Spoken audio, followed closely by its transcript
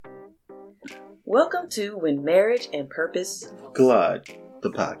Welcome to When Marriage and Purpose Collide, the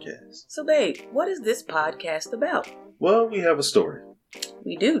podcast. So, babe, what is this podcast about? Well, we have a story.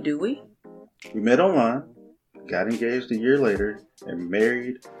 We do we? We met online, got engaged a year later, and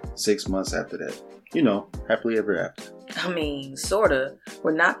married 6 months after that. You know, happily ever after. I mean, sorta.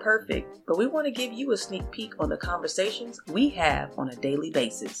 We're not perfect, but we want to give you a sneak peek on the conversations we have on a daily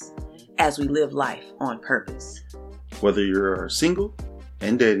basis as we live life on purpose. Whether you're single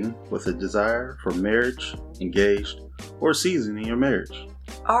and dating with a desire for marriage, engaged, or seasoned in your marriage.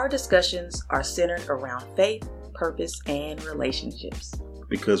 Our discussions are centered around faith, purpose, and relationships.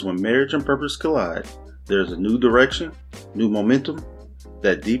 Because when marriage and purpose collide, there's a new direction, new momentum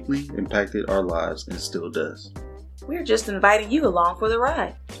that deeply impacted our lives and still does. We're just inviting you along for the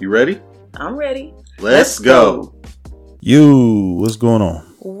ride. You ready? I'm ready. Let's go. What's going on?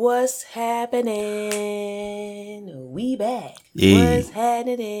 What's happening? We back. Hey. What's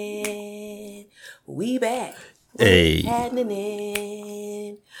happening? We back. Hey. What's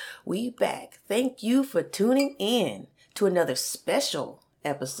happening? We back. Thank you for tuning in to another special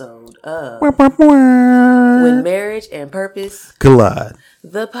episode of When Marriage and Purpose Collide.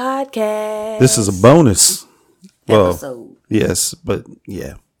 the podcast. This is a bonus. episode. Yes, but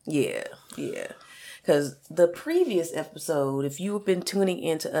yeah. Yeah. Because the previous episode, if you've been tuning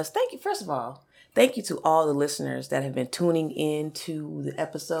in to us, thank you. First of all, thank you to all the listeners that have been tuning in to the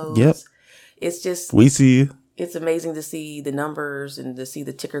episodes. Yep. It's just, We see you. it's amazing to see the numbers and to see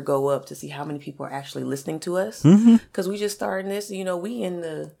the ticker go up, to see how many people are actually listening to us. Because we just starting this, we in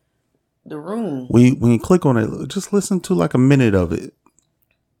the room. When you click on it, just listen to like a minute of it.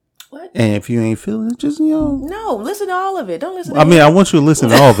 What? And if you ain't feeling it, just, No, listen to all of it. Don't listen to I want you to listen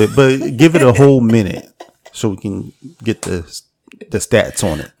to all of it, but give it a whole minute so we can get the stats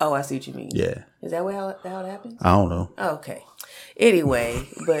on it. Oh, I see what you mean. Yeah. Is that how it happens? I don't know. Okay. Anyway,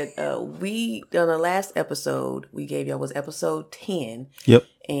 but we, on the last episode we gave y'all was episode 10. Yep.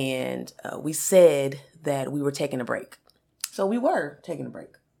 And we said that we were taking a break. So we were taking a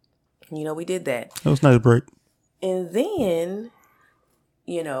break. We did that. It was a nice break. And then,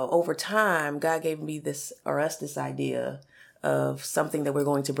 over time, God gave me this idea of something that we're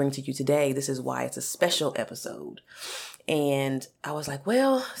going to bring to you today. This is why it's a special episode. And I was like,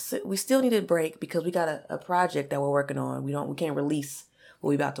 well, we still need a break because we got a project that we're working on. We can't release what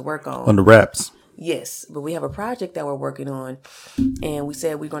we're about to work on. On the wraps. Yes, but we have a project that we're working on. And we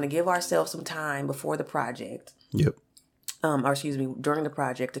said we're going to give ourselves some time before the project. Yep. During the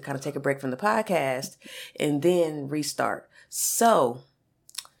project to kind of take a break from the podcast and then restart. So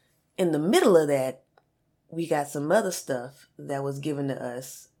in the middle of that, we got some other stuff that was given to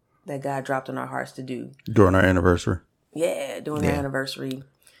us that God dropped on our hearts to do. During our anniversary. Yeah, during our anniversary.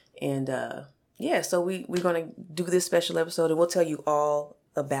 And so we're going to do this special episode and we'll tell you all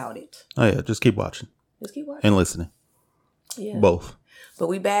about it. Oh, yeah. Just keep watching. Just keep watching. And listening. Yeah. Both. But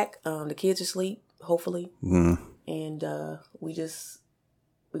we back. The kids are asleep, hopefully. Mm. And we're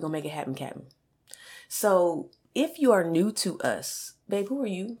going to make it happen, Captain. So if you are new to us, babe, who are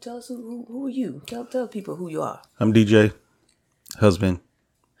you? Tell us who are you? Tell people who you are. I'm DJ, husband,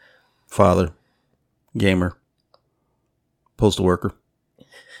 father, gamer, postal worker.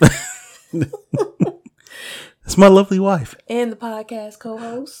 It's my lovely wife. And the podcast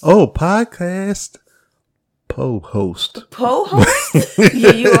co-host. Oh, podcast po-host. Po-host?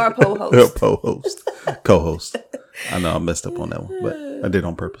 Yeah, you are po-host. Po-host. Co-host. I know I messed up on that one, but I did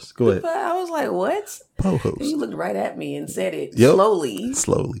on purpose. Go ahead. But I was like, what? Po-host. You looked right at me and said it Yep.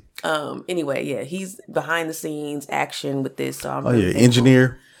 slowly. Anyway, yeah, he's behind the scenes action with this. So I'm really thankful.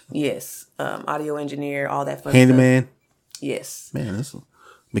 Engineer. Yes. Audio engineer, all that fun Handyman. stuff. Yes. Man, this is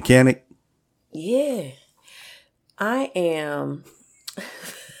mechanic. Yeah. I am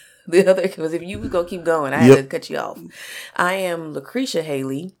because if you was going to keep going, I had to cut you off. I am Lucretia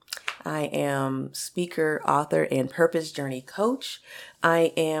Haley. I am speaker, author, and purpose journey coach.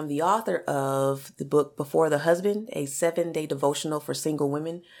 I am the author of the book Before the Husband, a 7-day devotional for single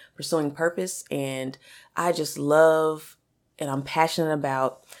women pursuing purpose. And I just love and I'm passionate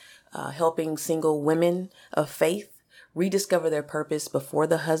about helping single women of faith rediscover their purpose before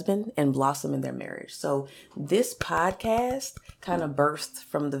the husband and blossom in their marriage. So this podcast kind of birthed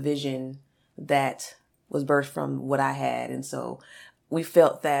from the vision that was birthed from what I had. And so we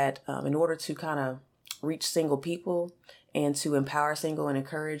felt that in order to kind of reach single people and to empower single and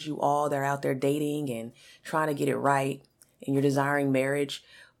encourage you all that are out there dating and trying to get it right and you're desiring marriage,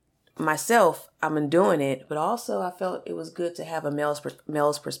 myself, I've been doing it, but also I felt it was good to have a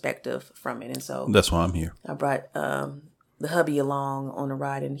male's perspective from it. And so that's why I'm here. I brought the hubby along on the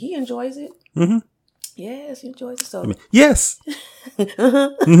ride and he enjoys it. Mm-hmm. Yes, he enjoys it. So yes.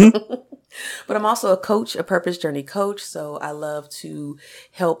 But I'm also a coach, a purpose journey coach. So I love to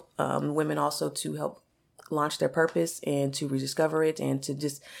help women also to help launch their purpose and to rediscover it and to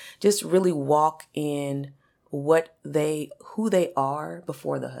just really walk in who they are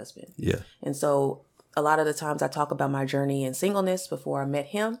before the husband. Yeah. And so a lot of the times I talk about my journey in singleness before I met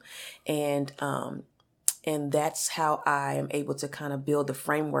him. And that's how I am able to kind of build the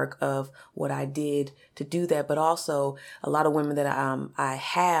framework of what I did to do that. But also a lot of women that I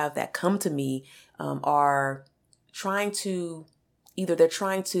have that come to me are trying to they're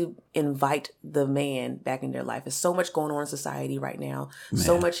trying to invite the man back in their life. There's so much going on in society right now. Man.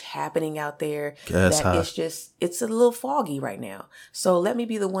 So much happening out there that it's a little foggy right now. So let me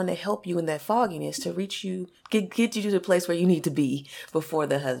be the one to help you in that fogginess to reach you, get you to the place where you need to be before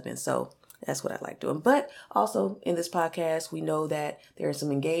the husband. So that's what I like doing. But also in this podcast, we know that there are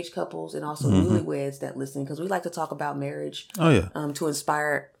some engaged couples and also newlyweds that listen, because we like to talk about marriage. Oh, yeah. To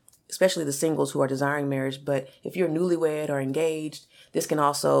inspire especially the singles who are desiring marriage. But if you're newlywed or engaged, this can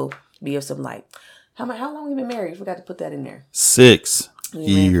also be of some light. How long have you been married? Forgot to put that in there. 6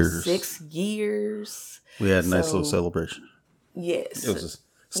 years. 6 years. We had a nice little celebration. Yes. It was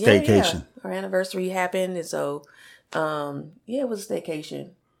a staycation. Yeah. Our anniversary happened. And so, it was a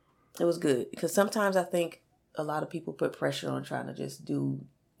staycation. It was good. Because sometimes I think a lot of people put pressure on trying to just do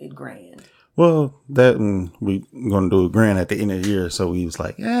it grand. Well, that and we going to do a grand at the end of the year, so we was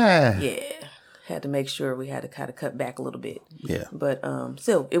like, Yeah, had to make sure we had to kind of cut back a little bit. Yeah. But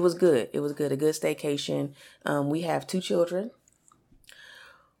still, it was good. It was good. A good staycation. We have 2 children,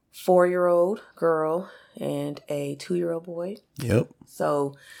 4-year-old girl and a 2-year-old boy. Yep.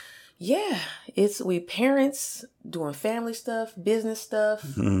 So, yeah, we parents doing family stuff, business stuff,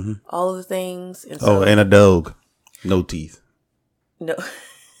 all of the things. And and a dog. No teeth.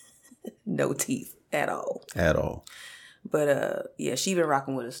 No teeth at all. At all. But she been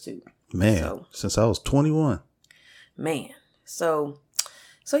rocking with us too. Man, since I was 21. Man. So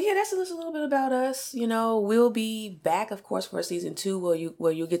yeah, that's just a little bit about us. You know, we'll be back, of course, for season 2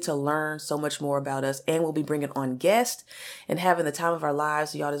 where you'll get to learn so much more about us, and we'll be bringing on guests and having the time of our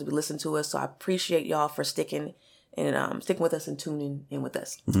lives. Y'all just be listening to us. So I appreciate y'all for sticking with us and tuning in with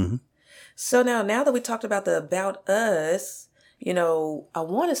us. Mm-hmm. So now that we talked about the about us, you know, I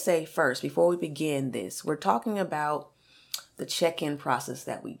want to say first, before we begin this, we're talking about the check-in process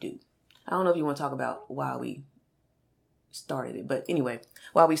that we do. I don't know if you want to talk about why we started it, but anyway,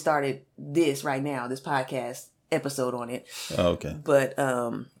 why we started this right now, this podcast episode on it. Oh, okay. But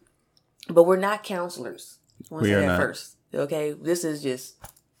we're not counselors. I want to say that first. Okay. This is just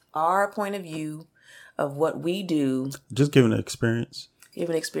our point of view of what we do. Just giving an experience.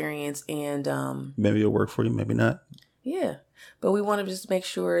 And maybe it'll work for you, maybe not. Yeah. But we want to just make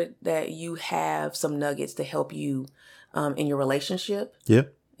sure that you have some nuggets to help you in your relationship.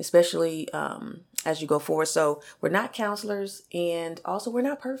 Yep. Especially as you go forward. So we're not counselors, and also we're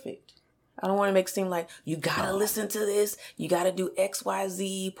not perfect. I don't want to make it seem like you got to listen to this. You got to do X, Y,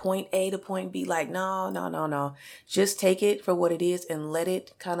 Z, point A to point B. Like, no. Just take it for what it is and let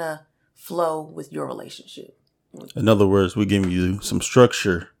it kind of flow with your relationship. In other words, we're giving you some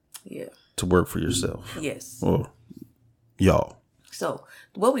structure to work for yourself. Yes. Or y'all. So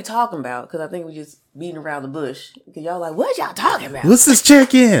what we talking about, because I think we just beating around the bush, because y'all like, what y'all talking about? What's this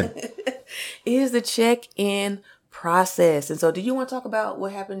check-in? Is the check-in process. And so do you want to talk about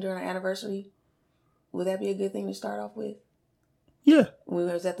what happened during our anniversary? Would that be a good thing to start off with? Yeah. When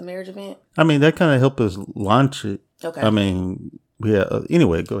we was at the marriage event? I mean, that kind of helped us launch it. Okay. I mean,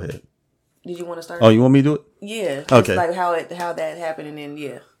 anyway, go ahead. Did you want to start? Oh, you want me to do it? Yeah. Okay. Like how that happened, and then,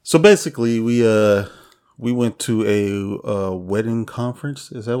 yeah. So basically, we went to a wedding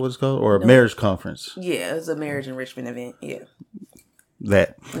conference. Is that what it's called? Or a marriage conference? Yeah, it was a marriage enrichment event. Yeah.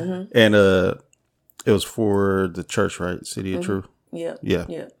 That. Mm-hmm. And it was for the church, right? City of Truth. Yeah. Yeah.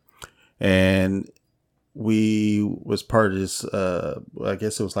 Yeah. And we was part of this, I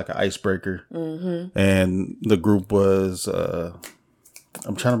guess it was like an icebreaker. Mm-hmm. And the group was,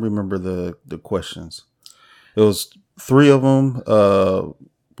 I'm trying to remember the questions. It was 3 of them.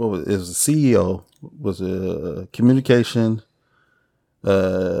 It was the CEO, was a communication,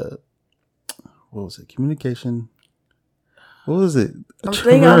 what was it? Communication. What was it? I'm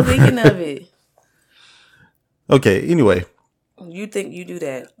thinking of it. Okay. Anyway. You think you do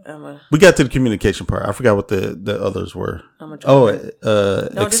that? We got to the communication part. I forgot what the others were.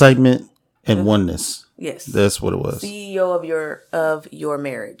 Excitement and oneness. Yes, that's what it was. CEO of your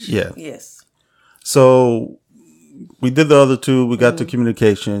marriage. Yeah. Yes. So we did the other 2. We got to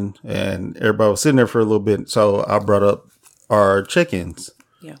communication, and everybody was sitting there for a little bit. So I brought up our check-ins.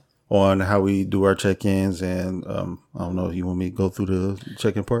 Yeah. On how we do our check-ins, and I don't know if you want me to go through the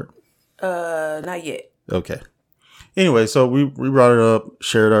check-in part. Not yet. Okay. Anyway, so we brought it up,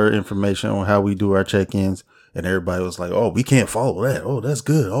 shared our information on how we do our check-ins, and everybody was like, "Oh, we can't follow that. Oh, that's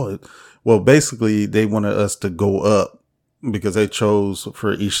good." Oh, well, basically, they wanted us to go up because they chose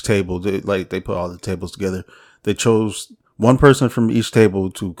for each table. They put all the tables together. They chose one person from each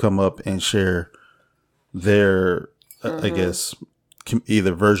table to come up and share their, I guess,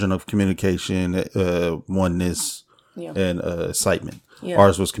 either version of communication, oneness, and excitement. Yeah.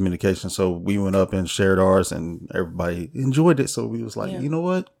 Ours was communication. So we went up and shared ours and everybody enjoyed it. So we was like, you know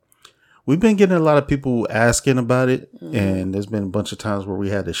what? We've been getting a lot of people asking about it. And there's been a bunch of times where we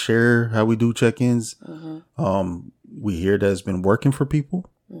had to share how we do check-ins. We hear that it's been working for people.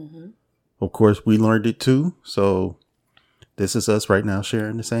 Of course, we learned it too. So this is us right now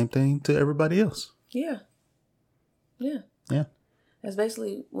sharing the same thing to everybody else. Yeah. Yeah. Yeah. That's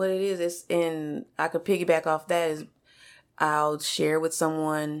basically what it is. And I could piggyback off that is I'll share with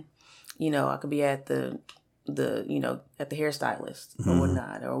someone, I could be at the at the hairstylist or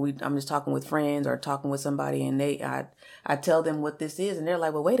whatnot, or I'm just talking with friends or talking with somebody, and I tell them what this is, and they're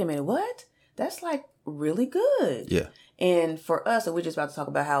like, "Well, wait a minute, what? That's like really good." Yeah. And for us, and we're just about to talk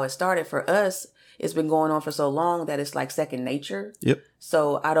about how it started. For us, it's been going on for so long that it's like second nature. Yep.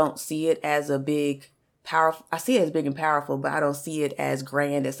 So I don't see it as a big. Powerful. I see it as big and powerful, but I don't see it as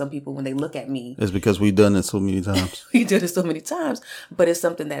grand as some people when they look at me. It's because we've done it so many times. We did it so many times, but it's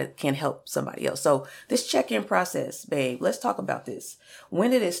something that can help somebody else. So this check-in process, babe, let's talk about this. When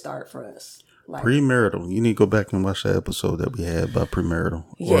did it start for us? Like, premarital. You need to go back and watch that episode that we had about premarital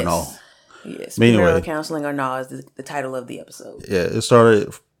or no. Yes, premarital counseling or no is the title of the episode. Yeah, it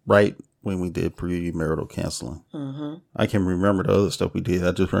started right when we did premarital counseling. I can't remember the other stuff we did.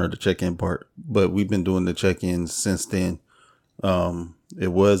 I just remember the check-in part. But we've been doing the check-ins since then.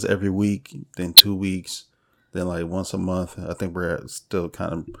 It was every week, then 2 weeks, then like once a month. I think we're still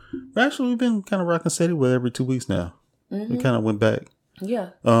we've been kind of rocking steady with every 2 weeks now. We kind of went back. Yeah.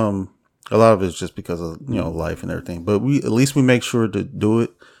 A lot of it's just because of, life and everything. But at least we make sure to do it.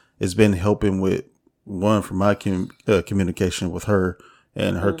 It's been helping with, one, for my communication with her,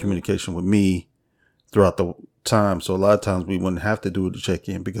 and her communication with me throughout the time. So a lot of times we wouldn't have to do the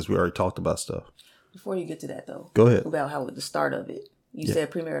check-in because we already talked about stuff. Before you get to that, though. Go ahead. About how the start of it. You said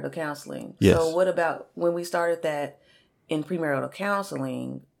premarital counseling. Yes. So what about when we started that in premarital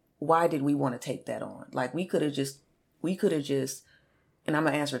counseling, why did we want to take that on? Like we could have just, and I'm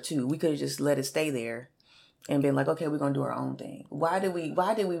going to answer too, we could have just let it stay there and been like, okay, we're going to do our own thing. Why did we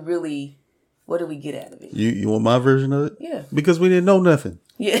really... What did we get out of it? You want my version of it? Yeah. Because we didn't know nothing.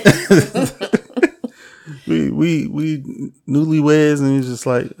 Yeah. we newlyweds, and it's just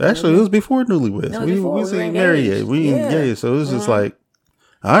like, actually it was before newlyweds. No, we ain't married yet. We engaged. So it was just like,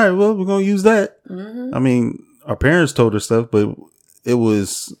 all right, well, we're gonna use that. I mean, our parents told us stuff, but it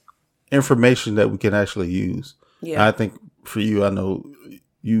was information that we can actually use. Yeah. I think for you, I know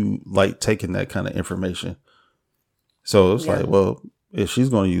you like taking that kind of information. So it's like, well, if she's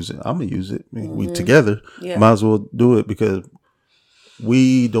going to use it, I'm going to use it. I mean, we together might as well do it because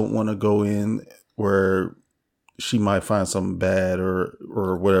we don't want to go in where she might find something bad or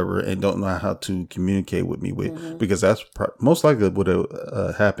whatever and don't know how to communicate with me with, because that's most likely would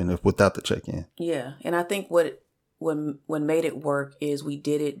have happened without the check-in. Yeah. And I think what made it work is we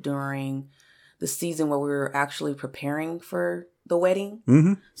did it during the season where we were actually preparing for the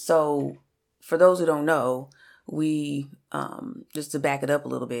wedding. So for those who don't know, we, just to back it up a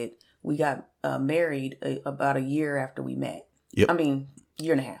little bit, we got married about a year after we met. Yep. I mean,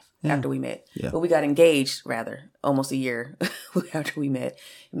 year and a half after we met. Yeah. But we got engaged, rather, almost a year after we met.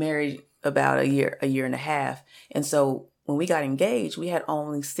 Married about a year and a half. And so when we got engaged, we had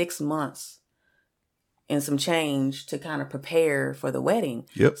only 6 months and some change to kind of prepare for the wedding.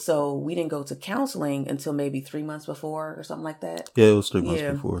 Yep. So we didn't go to counseling until maybe 3 months before or something like that. Yeah, it was 3 months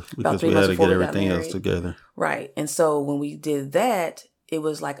before because we had to get everything else together. Right. And so when we did that, it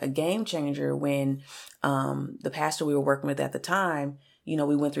was like a game changer when the pastor we were working with at the time,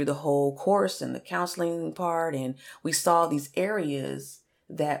 we went through the whole course and the counseling part, and we saw these areas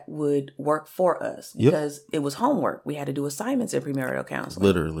that would work for us because it was homework. We had to do assignments in premarital counseling.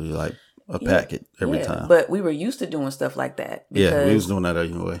 Literally, like a packet every time. But we were used to doing stuff like that. Yeah, we was doing that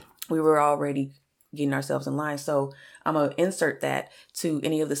anyway. We were already getting ourselves in line. So I'm going to insert that to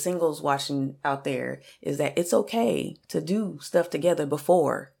any of the singles watching out there, is that it's okay to do stuff together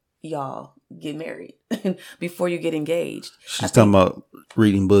before y'all get married, before you get engaged. She's talking about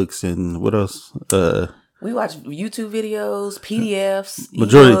reading books and what else? We watched YouTube videos, PDFs.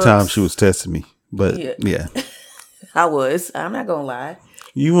 Majority of the time she was testing me, but yeah. I'm not going to lie.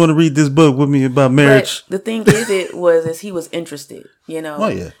 You want to read this book with me about marriage? But the thing is he was interested, you know. Oh,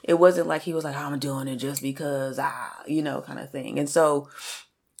 yeah. It wasn't like he was like, I'm doing it just because, kind of thing. And so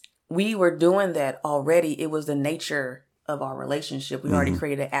we were doing that already. It was the nature of our relationship. We already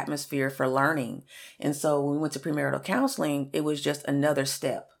created an atmosphere for learning. And so when we went to premarital counseling, it was just another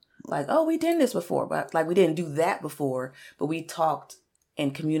step. Like, oh, we did this before, but like we didn't do that before, but we talked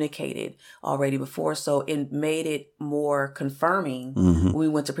and communicated already before. So it made it more confirming when we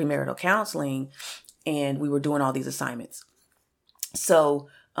went to premarital counseling and we were doing all these assignments. So,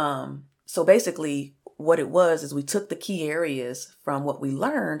 so basically what it was is we took the key areas from what we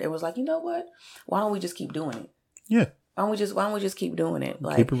learned and was like, you know what? Why don't we just keep doing it? Yeah. Why don't we just keep doing it?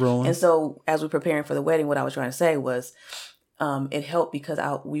 Like, keep it rolling. And so as we're preparing for the wedding, what I was trying to say was, it helped because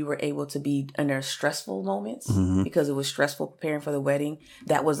we were able to be under stressful moments because it was stressful preparing for the wedding.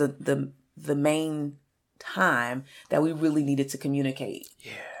 That was the main time that we really needed to communicate.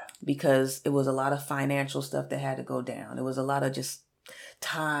 Yeah. Because it was a lot of financial stuff that had to go down. It was a lot of just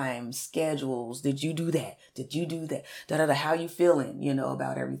time, schedules. Did you do that? Did you do that? How you feeling,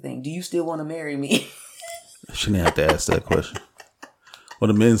 about everything? Do you still want to marry me? I shouldn't have to ask that question. Well,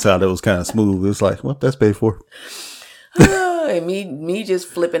 the men's side, it was kind of smooth. It was like, well, that's paid for. And me just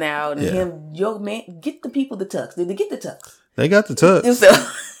flipping out and him, yo man, get the people the tux. Did they get the tux? They got the tux. And so,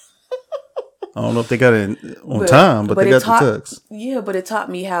 I don't know if they got it on time, but they got the tux. Yeah, but it taught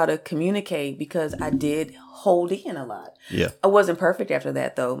me how to communicate because I did hold in a lot. Yeah. I wasn't perfect after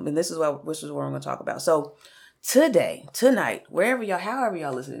that though. And this is what I'm going to talk about. So tonight, however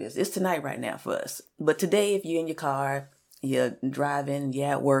y'all listen to this, it's tonight right now for us. But today, if you're in your car, you're driving, you're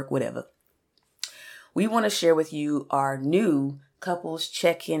at work, whatever. We want to share with you our new couples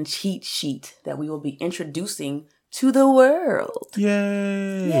check-in cheat sheet that we will be introducing to the world.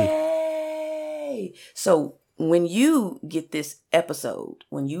 Yay! Yay! So when you get this episode,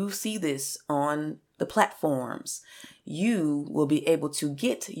 when you see this on the platforms, you will be able to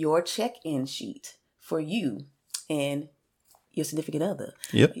get your check-in sheet for you and your significant other,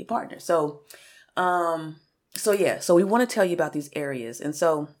 your partner. So we want to tell you about these areas. And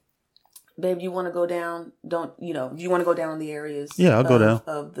so, babe, you want to go down? Do you want to go down the areas? Yeah, I'll go down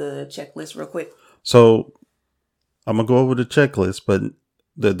of the checklist real quick. So I'm gonna go over the checklist, but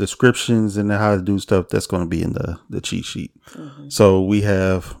the descriptions and how to do stuff that's going to be in the cheat sheet. So we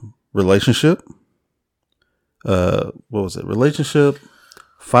have relationship. What was it? Relationship,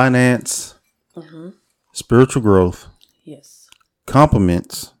 finance, spiritual growth. Yes.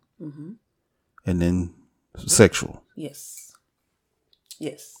 Compliments, and then sexual. Yes.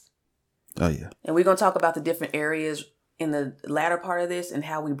 Oh, yeah. And we're going to talk about the different areas in the latter part of this and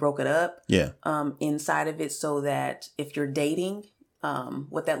how we broke it up. Yeah. Inside of it so that if you're dating,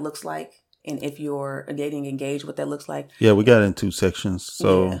 what that looks like. And if you're dating engaged, what that looks like. Yeah, we got it in 2 sections.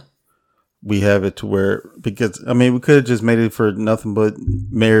 So we have it to where, because, I mean, we could have just made it for nothing but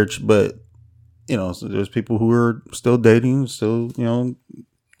marriage, but, so there's people who are still dating, still,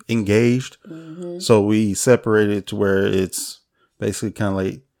 engaged. So we separated it to where it's basically kind of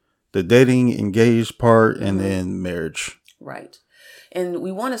like the dating engaged part and then marriage. Right. And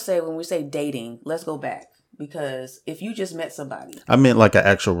we want to say, when we say dating, let's go back. Because if you just met somebody. I meant like an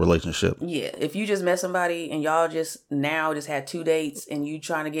actual relationship. Yeah. If you just met somebody and y'all just had 2 dates and you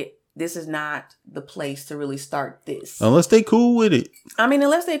trying to get, this is not the place to really start this. Unless they cool with it. I mean,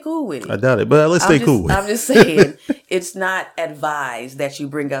 unless they cool with it. I doubt it, but unless they cool with it. I'm just saying, it's not advised that you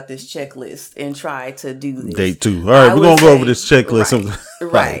bring out this checklist and try to do this. Date 2. All right, we're going to go over this checklist.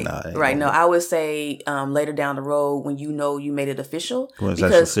 Right. No, I would say later down the road when you made it official. When it's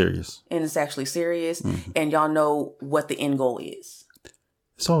actually serious. And it's actually serious. And y'all know what the end goal is.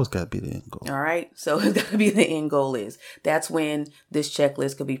 It's always got to be the end goal. All right. So it's got to be the end goal is. That's when this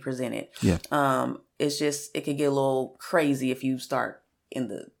checklist could be presented. Yeah. It's just, it could get a little crazy if you start in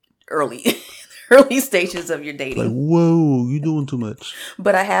the early stages of your dating. Like, whoa, you doing too much.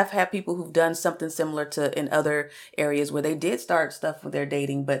 But I have had people who've done something similar to in other areas where they did start stuff with their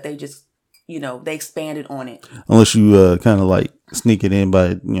dating, but they just, they expanded on it. Unless you kind of like sneak it in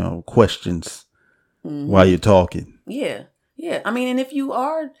by, questions while you're talking. Yeah. Yeah. I mean, and if you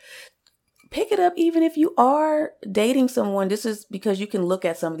are, pick it up, even if you are dating someone, this is because you can look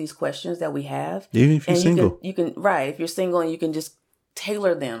at some of these questions that we have. Even if you're single. You can, if you're single and you can just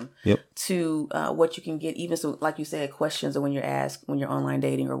tailor them to what you can get, even so, like you said, questions or when you're online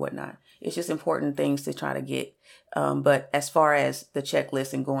dating or whatnot. It's just important things to try to get. But as far as the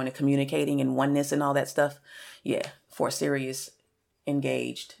checklist and going and communicating and oneness and all that stuff, for serious,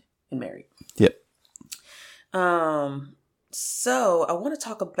 engaged, and married. Yep. So I want to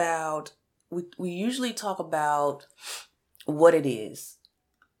talk about, we usually talk about what it is.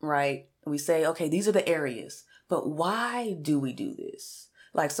 right? We say, okay, these are the areas, but why do we do this?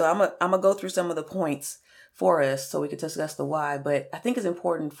 Like, so I'm gonna go through some of the points for us so we can discuss the why, but I think it's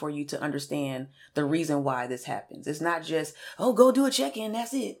important for you to understand the reason why this happens. It's not just, oh, go do a check-in,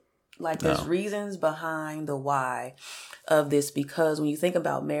 that's it. Like, there's reasons behind the why of this, because when you think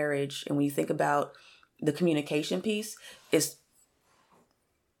about marriage and when you think about the communication piece, it's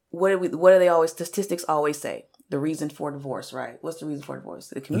what do they always, statistics always say? The reason for divorce, right? What's the reason for divorce?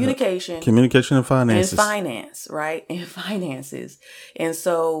 The communication. Communication and finances. And finance, right? And finances. And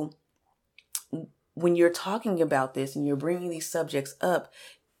so when you're talking about this and you're bringing these subjects up,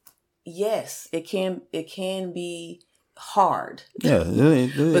 yes, it can be hard. Yeah,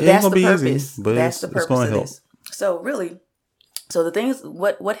 but that's the purpose. Easy, but that's the purpose of this. So really, so the things,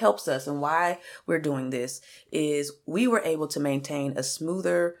 what helps us and why we're doing this is we were able to maintain a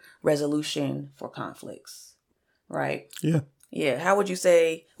smoother resolution for conflicts. Right? Yeah. Yeah. How would you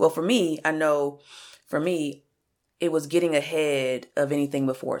say, well, for me, I know for me, it was getting ahead of anything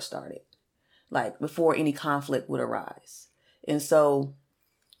before it started, like before any conflict would arise. And so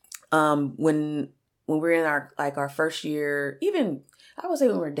when we're in our first year, even I would say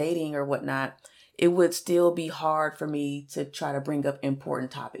when we're dating or whatnot, it would still be hard for me to try to bring up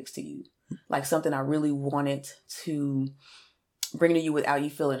important topics to you, like something I really wanted to bring to you without you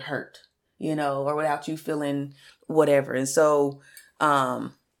feeling hurt, or without you feeling whatever. And so I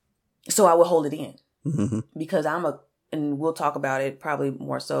would hold it in because and we'll talk about it probably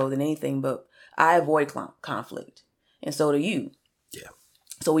more so than anything, but I avoid conflict. And so do you. Yeah.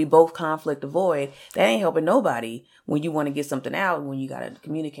 So we both conflict avoid. That ain't helping nobody when you want to get something out, when you got to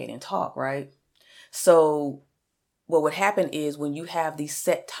communicate and talk, right? So what would happen is when you have these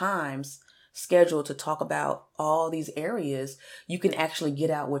set times scheduled to talk about all these areas, you can actually get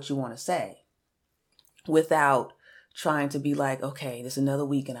out what you want to say without trying to be like, okay, this is another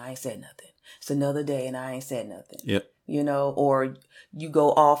week and I ain't said nothing. It's another day and I ain't said nothing. Yep. Or you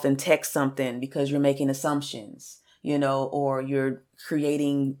go off and text something because you're making assumptions, or you're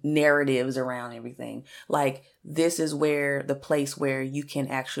creating narratives around everything. Like, this is where the place where you can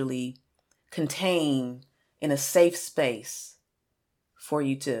actually contain in a safe space for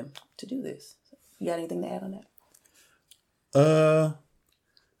you to do this. You got anything to add on that?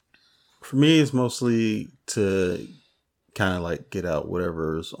 For me, it's mostly to kind of like get out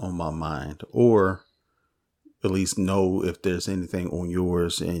whatever's on my mind, or at least know if there's anything on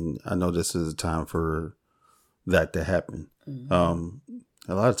yours. And I know this is a time for that to happen. Mm-hmm.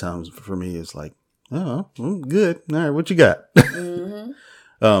 A lot of times for me, it's like, oh, I'm good. All right, what you got?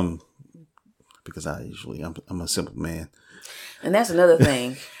 Mm-hmm. Because I'm a simple man. And that's another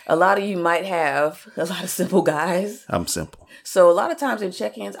thing. A lot of you might have a lot of simple guys. I'm simple. So a lot of times in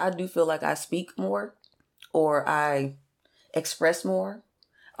check-ins, I do feel like I speak more or I express more.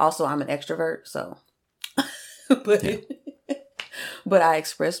 Also, I'm an extrovert, so but I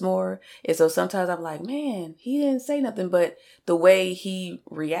express more. And so sometimes I'm like, man, he didn't say nothing, but the way he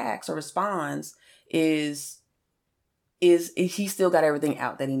reacts or responds is he still got everything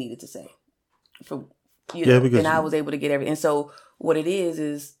out that he needed to say. And I was able to get everything. And so what it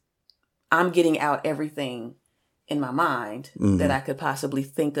is I'm getting out everything in my mind that I could possibly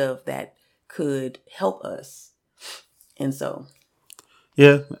think of that could help us. And so.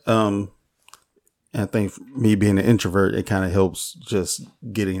 Yeah. I think me being an introvert, it kind of helps just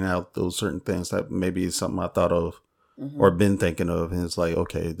getting out those certain things that maybe is something I thought of or been thinking of. And it's like,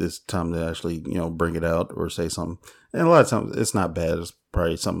 okay, this time to actually, bring it out or say something. And a lot of times it's not bad. It's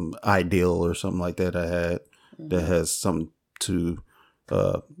probably something ideal or something like that I had that has something to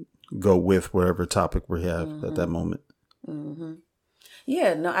go with whatever topic we have at that moment. Mm-hmm.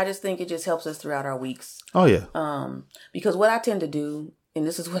 Yeah, no, I just think it just helps us throughout our weeks. Oh, yeah. Because what I tend to do, and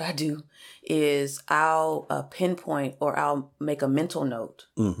this is what I do, is I'll pinpoint or I'll make a mental note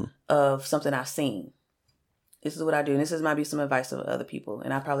of something I've seen. This is what I do. And this might be some advice of other people.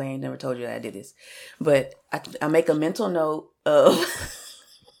 And I probably ain't never told you that I did this. But I make a mental note of,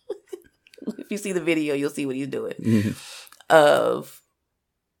 if you see the video, you'll see what he's doing, of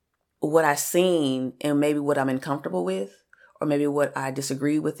what I've seen and maybe what I'm uncomfortable with, or maybe what I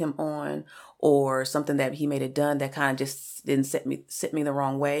disagree with him on, or something that he may have done that kind of just didn't set me the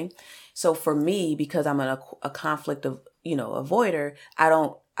wrong way. So for me, because I'm a conflict of, avoider, I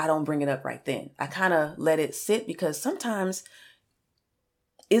don't bring it up right then. I kind of let it sit, because sometimes,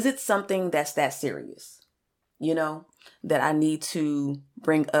 is it something that's that serious, that I need to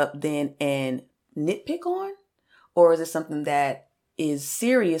bring up then and nitpick on? Or is it something that is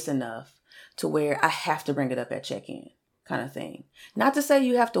serious enough to where I have to bring it up at check-in kind of thing? Not to say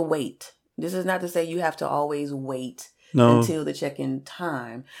you have to wait. This is not to say you have to always wait until the check-in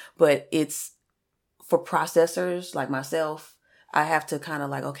time. But it's for processors like myself, I have to kind of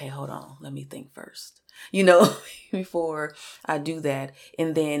like, okay, hold on, let me think first, before I do that.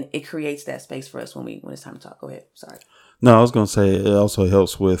 And then it creates that space for us when it's time to talk. Go ahead. Sorry. No, I was going to say it also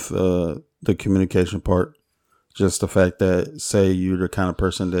helps with the communication part. Just the fact that, say you're the kind of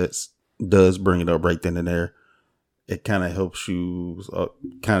person that does bring it up right then and there, it kind of helps you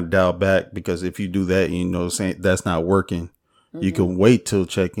kind of dial back, because if you do that, saying that's not working, you can wait till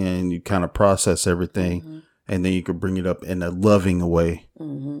check in, you kind of process everything, and then you can bring it up in a loving way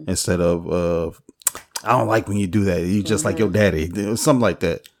instead of, I don't like when you do that. You just like your daddy, something like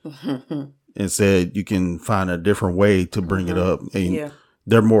that. Instead, you can find a different way to bring it up, and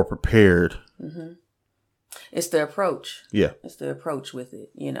they're more prepared. It's the approach. Yeah. It's the approach with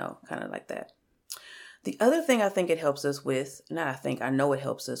it, kind of like that. The other thing I think it helps us with, I know it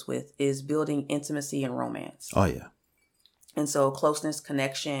helps us with, is building intimacy and romance. Oh, yeah. And so closeness,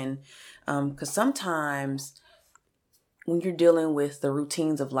 connection, because sometimes when you're dealing with the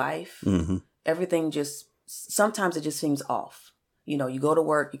routines of life, everything sometimes it just seems off. You go to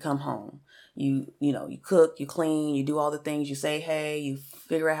work, you come home, you cook, you clean, you do all the things, you say, hey, you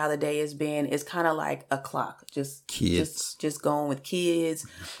figure out how the day has been. It's kind of like a clock, just going with kids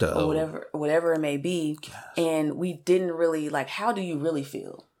or whatever it may be. Gosh. And we didn't really how do you really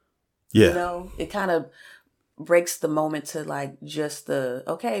feel? Yeah. It kind of breaks the moment to just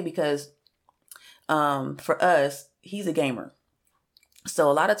because for us, he's a gamer. So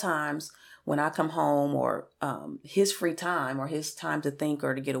a lot of times when I come home or his free time or his time to think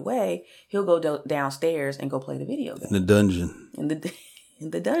or to get away, he'll go downstairs and go play the video game. In the dungeon. In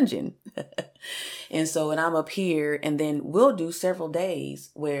the dungeon. And so, and I'm up here, and then we'll do several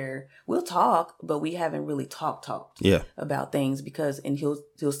days where we'll talk, but we haven't really talked about things and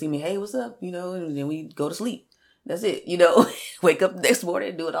he'll see me, hey, what's up? And then we go to sleep. That's it, wake up the next morning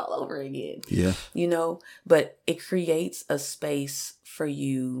and do it all over again. Yeah. But it creates a space for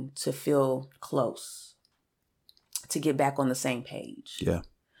you to feel close, to get back on the same page. Yeah.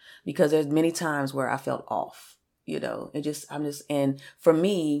 Because there's many times where I felt off, and for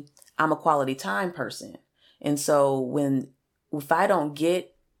me, I'm a quality time person. And so if I don't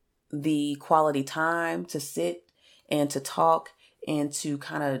get the quality time to sit and to talk and to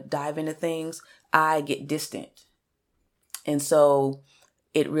kind of dive into things, I get distant. And so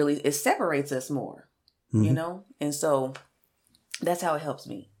it separates us more, And so that's how it helps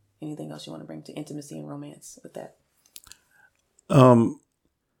me. Anything else you want to bring to intimacy and romance with that?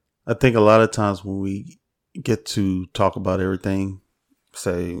 I think a lot of times when we get to talk about everything,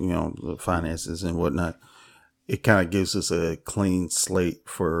 say, the finances and whatnot, it kind of gives us a clean slate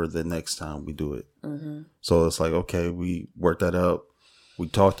for the next time we do it. So it's like, okay, we worked that out. We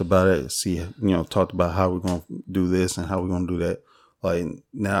talked about it, talked about how we're going to do this and how we're going to do that. Like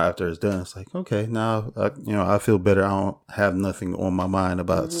now after it's done, it's like, okay, now, I feel better. I don't have nothing on my mind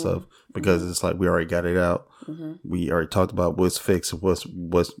about stuff because it's like we already got it out. We already talked about what's fixed, what's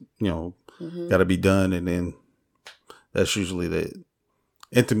got to be done. And then that's usually the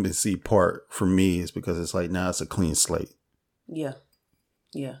intimacy part for me, is because it's like now it's a clean slate. Yeah.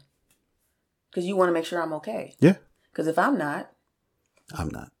 Yeah. Because you want to make sure I'm okay. Yeah. Because if I'm not.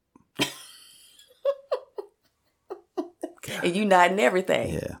 And you not in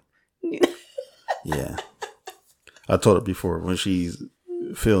everything. Yeah. Yeah. I told her before, when she's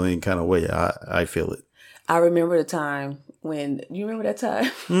feeling kind of way, I feel it. I remember the time when, you remember that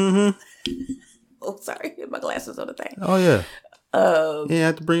time? Oh, sorry. My glasses on the thing. Oh, yeah. Yeah, I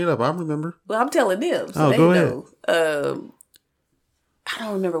had to bring it up. I remember. Well, I'm telling them. So go ahead. I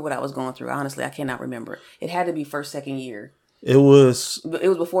don't remember what I was going through. Honestly, I cannot remember. It had to be first, second year. It was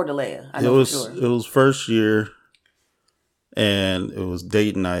before Delia. I know for sure. It was first year, and it was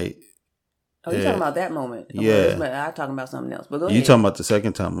date night. Oh, you're talking about that moment? Yeah. I'm talking about something else. But go ahead. You talking about the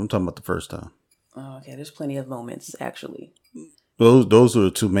second time? I'm talking about the first time. Oh, okay. There's plenty of moments, actually. Those are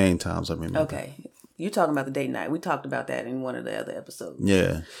the two main times I remember. Okay. You're talking about the date night. We talked about that in one of the other episodes.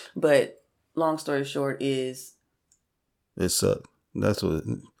 Yeah. But long story short is... It sucked. That's what...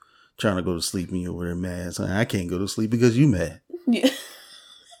 Trying to go to sleep and you're over there mad. So I can't go to sleep because you mad. Yeah.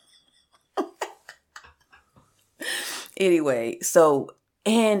 Anyway, so...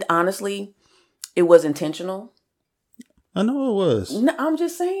 And honestly, it was intentional. I know it was. No, I'm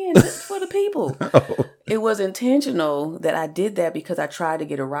just saying for the people. Oh. It was intentional that I did that because I tried to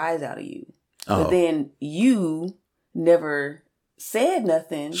get a rise out of you. But then you never said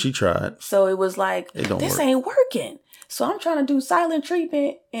nothing. She tried. So it was like, this ain't working. So I'm trying to do silent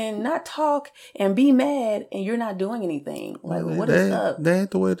treatment and not talk and be mad, and you're not doing anything. Like, what is up? That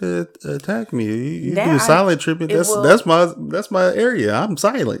ain't the way to attack me. You Now do silent treatment. That's my area. I'm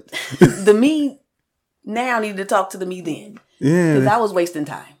silent. The me now needed to talk to the me then. Yeah, because I was wasting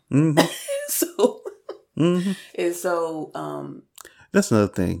time. Mm-hmm. So, Mm-hmm. and so, that's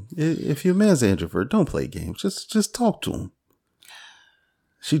another thing. If your man's an introvert, don't play games. Just talk to him.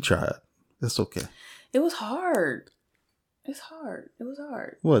 She tried. It's okay. It was hard. It's hard. It was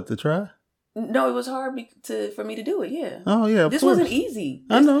hard. What, to try? No, it was hard for me to do it. Yeah. Oh yeah. This wasn't easy.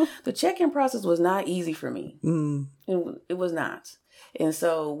 I know. The check-in process was not easy for me. Mm. It was not. And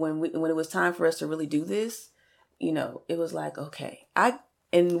so when it was time for us to really do this, it was like, okay,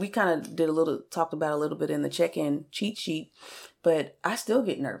 and we kind of talked about a little bit in the check-in cheat sheet, but I still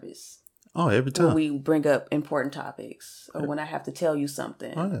get nervous. Oh, every time when we bring up important topics, or when I have to tell you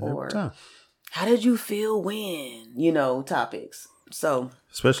something, every time. How did you feel when, topics. So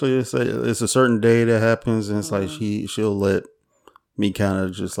especially it's a certain day that happens, and it's like she'll let me kind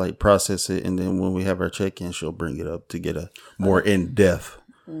of just like process it, and then when we have our check-in, she'll bring it up to get a more in-depth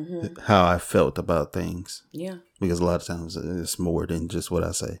how I felt about things. Yeah, because a lot of times it's more than just what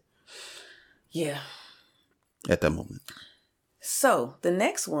I say. Yeah, at that moment. So the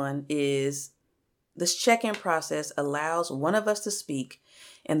next one is this check-in process allows one of us to speak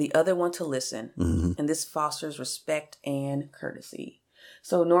and the other one to listen. Mm-hmm. And this fosters respect and courtesy.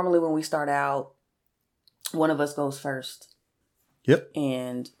 So normally when we start out, one of us goes first. Yep.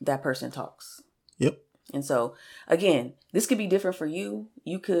 And that person talks. Yep. And so again, this could be different for you.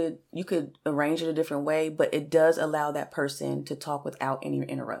 You could arrange it a different way, but it does allow that person to talk without any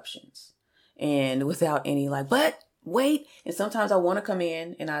interruptions and without any but wait. And sometimes I want to come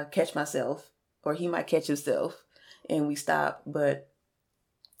in and I catch myself, or he might catch himself, and we stop. But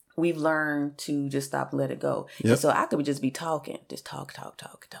we've learned to just stop and let it go. Yep. And so I could just be talking, just talk.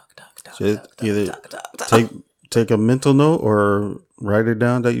 Take a mental note or write it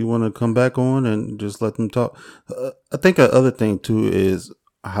down that you want to come back on, and just let them talk. I think another thing too is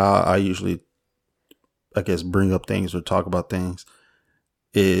how I usually, I guess, bring up things or talk about things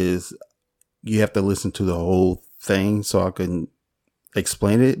is you have to listen to the whole thing so I can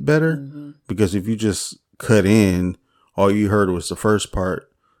explain it better. Mm-hmm. Because if you just cut in, all you heard was the first part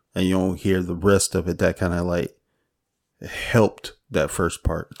and you don't hear the rest of it, that kind of helped that first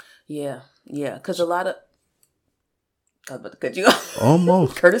part. Yeah. Yeah. Because I was about to cut you off.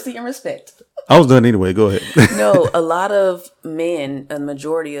 Almost. Courtesy and respect. I was done anyway. Go ahead. No, a lot of men, a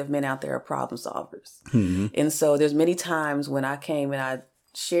majority of men out there are problem solvers. Mm-hmm. And so there's many times when I came and I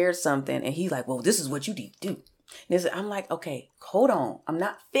shared something and he's like, well, this is what you need to do. And I'm like, okay, hold on. I'm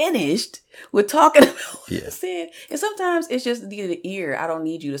not finished with talking about what I said. And sometimes it's just the ear. I don't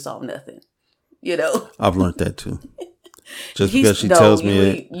need you to solve nothing. I've learned that too. Just because she tells me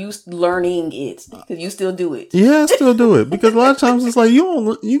it. You learning it. Because you still do it. Yeah, I still do it. Because a lot of times it's like,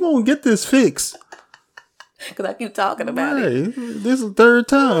 you gonna get this fixed. Because I keep talking about it. This is the third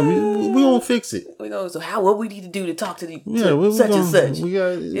time. We gonna fix it. So what we need to do to talk to such and such.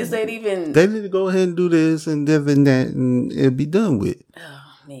 This ain't even. They need to go ahead and do this and that and it'll be done with.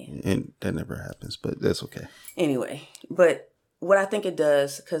 Oh man. And that never happens, but that's okay. Anyway, but what I think it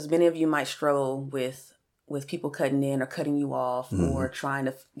does, because many of you might struggle with people cutting in or cutting you off or trying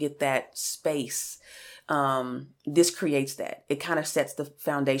to get that space. This creates that. It kind of sets the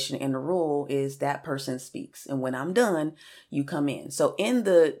foundation, and the rule is that person speaks. And when I'm done, you come in. So in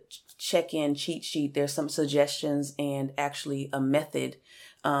the check-in cheat sheet, there's some suggestions and actually a method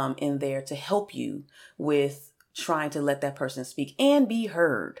in there to help you with trying to let that person speak and be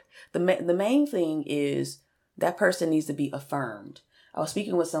heard. The main thing is that person needs to be affirmed. I was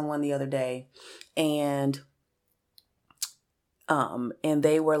speaking with someone the other day, and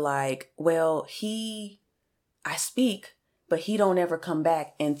they were like, well, I speak, but he don't ever come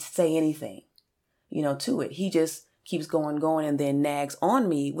back and say anything, to it. He just keeps going and then nags on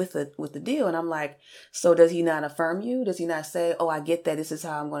me with the deal. And I'm like, so does he not affirm you? Does he not say, oh, I get that. This is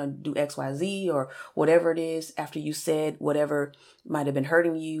how I'm going to do X, Y, Z, or whatever it is after you said whatever might have been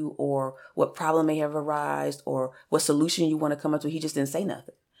hurting you, or what problem may have arisen, or what solution you want to come up to. He just didn't say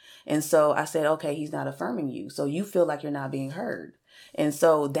nothing. And so I said, okay, he's not affirming you. So you feel like you're not being heard. And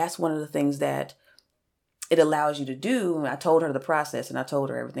so that's one of the things that it allows you to do. And I told her the process and I told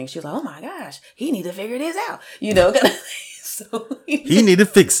her everything. She was like, oh my gosh, he need to figure this out. So he need to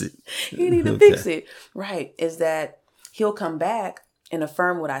fix it. He need to fix it. Right. Is that he'll come back and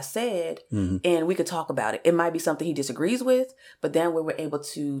affirm what I said, and we could talk about it. It might be something he disagrees with, but then we were able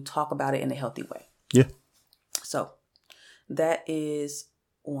to talk about it in a healthy way. Yeah. So that is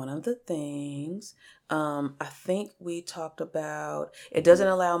one of the things. I think we talked about it doesn't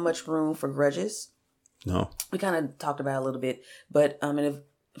allow much room for grudges. No. We kind of talked about it a little bit, but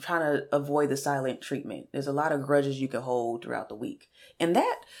trying to avoid the silent treatment. There's a lot of grudges you can hold throughout the week, and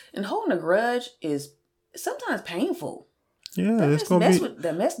holding a grudge is sometimes painful. Yeah, it's gonna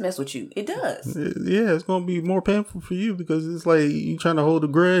mess with you. It does. Yeah, it's gonna be more painful for you because it's like you trying to hold a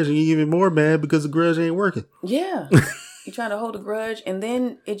grudge and you're even more mad because the grudge ain't working. Yeah, you're trying to hold a grudge, and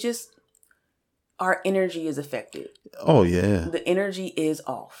then our energy is affected. Oh yeah, the energy is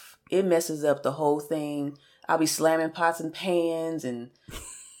off. It messes up the whole thing. I'll be slamming pots and pans, and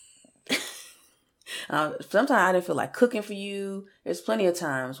sometimes I didn't feel like cooking for you. There's plenty of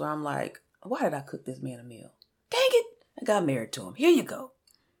times where I'm like, why did I cook this man a meal? Dang it. I got married to him. Here you go.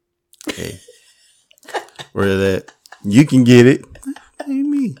 Hey, where that? You can get it. What do you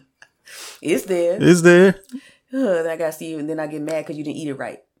mean? It's there. It's there. I got to see you, and then I get mad because you didn't eat it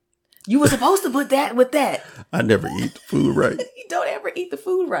right. You were supposed to put that with that. I never eat the food right. You don't ever eat the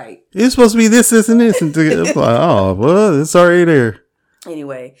food right. It's supposed to be this, and this. And it's like, oh, well, it's already there.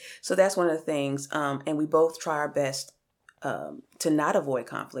 Anyway, so that's one of the things. And we both try our best to not avoid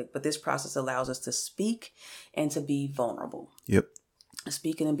conflict, but this process allows us to speak and to be vulnerable. Yep.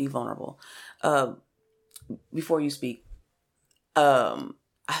 Speaking and be vulnerable. Before you speak,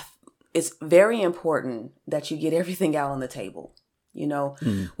 it's very important that you get everything out on the table. You know,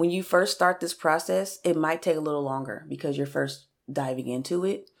 when you first start this process, it might take a little longer because you're first diving into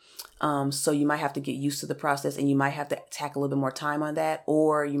it. So you might have to get used to the process, and you might have to tack a little bit more time on that,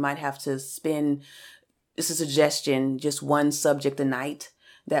 or you might have to spend, this is a suggestion, just one subject a night.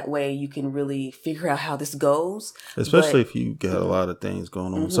 That way you can really figure out how this goes. Especially if you got a lot of things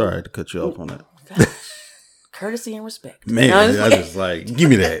going on. Sorry to cut you off on that. Gosh. Courtesy and respect. Man, I just like, give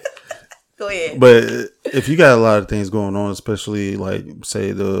me that. Go ahead. But if you got a lot of things going on, especially like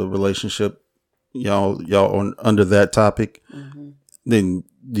say the relationship, y'all on under that topic, then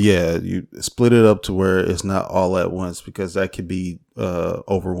yeah, you split it up to where it's not all at once, because that could be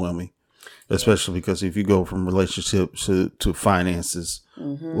overwhelming. Especially because if you go from relationship to finances,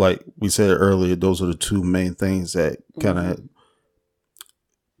 like we said earlier, those are the two main things that kind of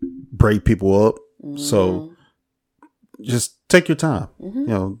break people up. So just take your time. You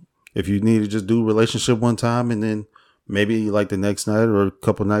know, if you need to just do relationship one time, and then maybe like the next night or a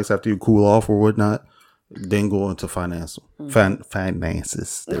couple nights after you cool off or whatnot, then go into finances.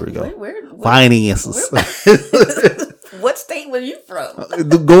 There we go. Finances. What state were you from?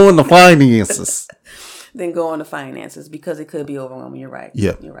 Go into finances. Then go on to finances, because it could be overwhelming. You're right.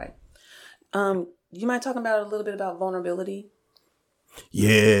 Yeah. You're right. You mind talking about a little bit about vulnerability?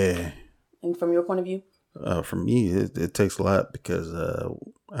 Yeah. And from your point of view? For me, it takes a lot, because I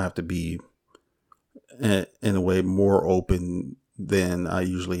have to be in a way more open than I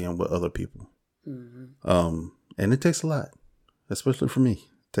usually am with other people. And it takes a lot, especially for me.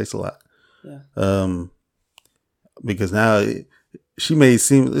 It takes a lot. Yeah. Because now she may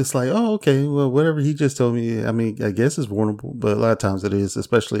seem, it's like, oh, okay, well, whatever he just told me, I mean, I guess it's vulnerable, but a lot of times it is,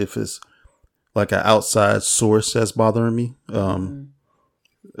 especially if it's like an outside source that's bothering me,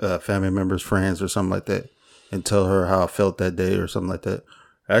 family members, friends, or something like that, and tell her how I felt that day or something like that.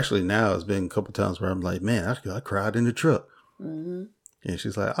 Actually, now it's been a couple times where I'm like, man, I cried in the truck. And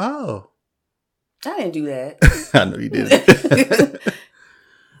she's like, oh. I didn't do that. I know you didn't.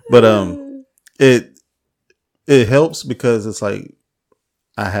 But it helps, because it's like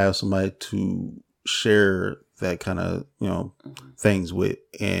I have somebody to share that kind of, things with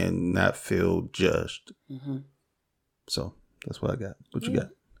and not feel judged. So that's what I got. What you got?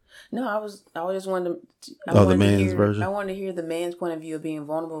 No, I just wanted to. The man's version. I wanted to hear the man's point of view of being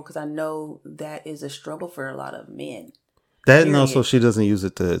vulnerable, because I know that is a struggle for a lot of men. That, and also she doesn't use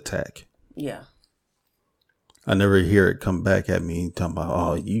it to attack. Yeah. I never hear it come back at me talking about,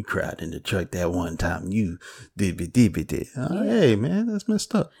 oh, you cried in the truck that one time. You did. Oh, yeah. Hey, man, that's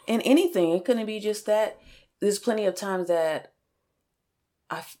messed up. And anything. It couldn't be just that. There's plenty of times that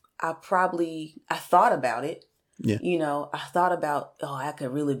I thought about it. Yeah. I thought about, I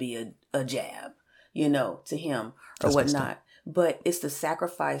could really be a jab, to him or that's whatnot. But it's the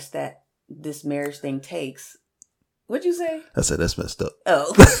sacrifice that this marriage thing takes. What'd you say? I said that's messed up.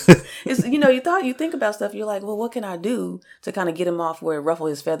 Oh, it's, you think about stuff. You're like, well, what can I do to kind of get him off where ruffle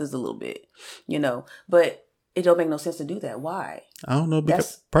his feathers a little bit, But it don't make no sense to do that. Why? I don't know.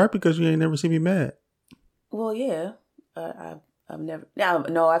 Probably because you ain't never seen me mad. Well, yeah, I've never.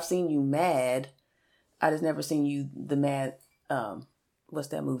 No, I've seen you mad. I just never seen you the mad. What's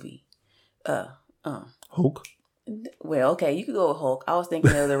that movie? Hulk. Well, okay, you could go with Hulk. I was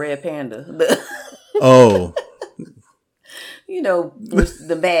thinking of the Red Panda. Oh.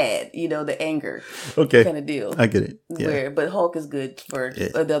 the bad, the anger Okay. kind of deal. I get it. Yeah. But Hulk is good for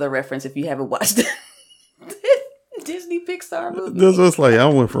another reference if you haven't watched the Disney Pixar movie. That's what's like. I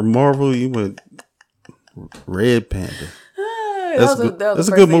went from Marvel. You went Red Panda. That's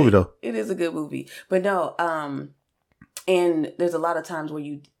a good movie, though. It is a good movie. But no, and there's a lot of times where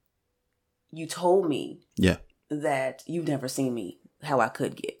you told me that you've never seen me how I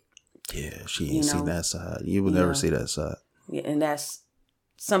could get. Yeah, she ain't seen that side. You will never see that side. Yeah, and that's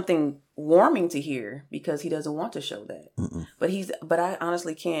something warming to hear because he doesn't want to show that. Mm-mm. But I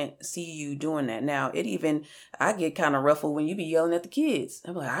honestly can't see you doing that. Now, I get kind of ruffled when you be yelling at the kids.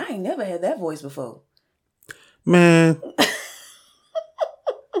 I'm like, I ain't never had that voice before. Man.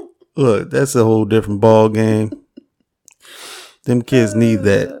 Look, that's a whole different ball game. Them kids need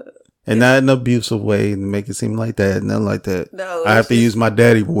that. And not in an abusive way to make it seem like that. Nothing like that. No, I have to use my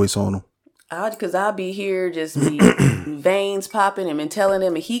daddy voice on them. Because I'll be here just be veins popping and telling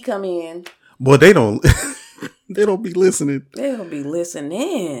him and he come in. Boy, they don't they don't be listening. They don't be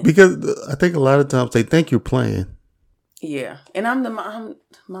listening. Because I think a lot of times they think you're playing. Yeah. And I'm the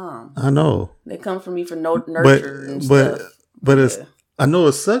mom. I know. They come for me for nurture and stuff. But I know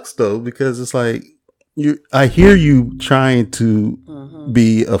it sucks though, because it's like I hear you trying to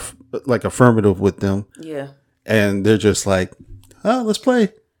be affirmative with them. Yeah. And they're just like, oh, let's play.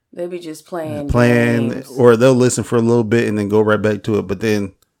 They be just playing games. Or they'll listen for a little bit and then go right back to it. But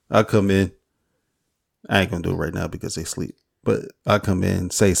then I'll come in. I ain't going to do it right now because they sleep. But I'll come in,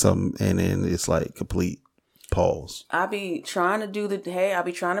 say something, and then it's like complete pause. I be trying to I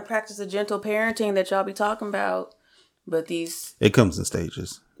be trying to practice the gentle parenting that y'all be talking about. But it comes in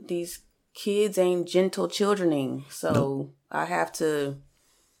stages. These kids ain't gentle childrening. So nope. I have to.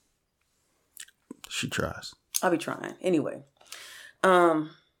 She tries. I'll be trying. Anyway.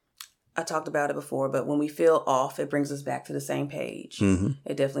 I talked about it before, but when we feel off, it brings us back to the same page. Mm-hmm.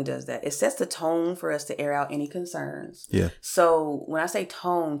 It definitely does that. It sets the tone for us to air out any concerns. Yeah. So when I say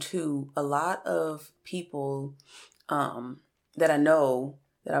tone too, a lot of people that I know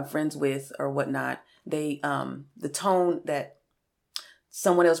that I'm friends with or whatnot, they the tone that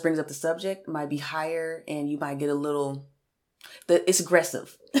someone else brings up the subject might be higher, and you might get a little. It's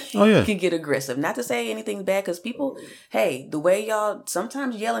aggressive. Oh, yeah. You can get aggressive. Not to say anything bad, because people, hey, the way y'all,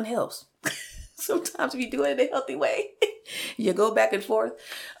 sometimes yelling helps. Sometimes if you do it in a healthy way, you go back and forth.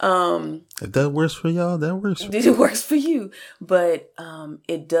 If that works for y'all, that works. It works for you. But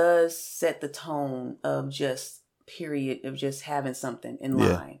it does set the tone of just having something in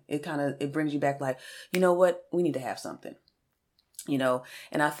line. It brings you back like, you know what? We need to have something.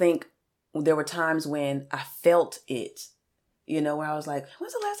 And I think there were times when I felt it. Where I was like,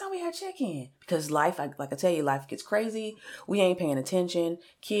 when's the last time we had check-in? Because life, like I tell you, life gets crazy. We ain't paying attention.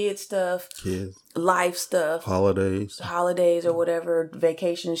 Kids, life stuff. Holidays or whatever,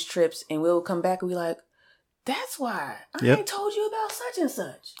 vacations, trips. And we'll come back and be like, that's why I ain't told you about such and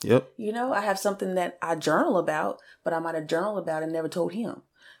such. Yep. I have something that I journal about, but I might have journaled about and never told him.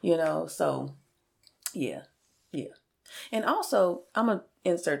 So yeah. And also, I'm going to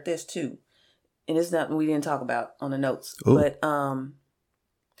insert this too. And it's nothing we didn't talk about on the notes. Ooh. But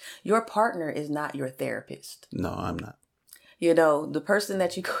your partner is not your therapist. No, I'm not. The person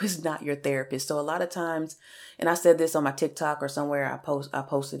that you go is not your therapist. So a lot of times, and I said this on my TikTok or somewhere I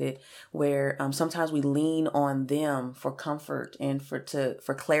posted it, where sometimes we lean on them for comfort and for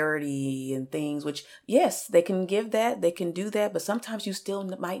clarity and things, which yes, they can give that, they can do that, but sometimes you still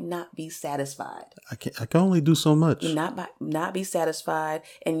might not be satisfied. I can only do so much. Not be satisfied.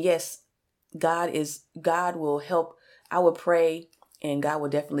 And yes, God will help. I would pray and God will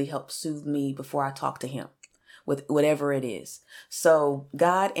definitely help soothe me before I talk to him with whatever it is. So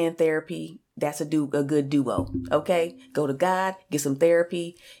God and therapy, that's a good duo. Okay. Go to God, get some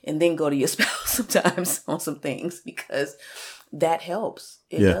therapy, and then go to your spouse sometimes on some things, because that helps.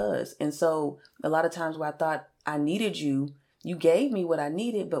 It does. And so a lot of times where I thought I needed you gave me what I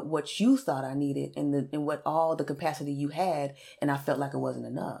needed, but what you thought I needed and what all the capacity you had. And I felt like it wasn't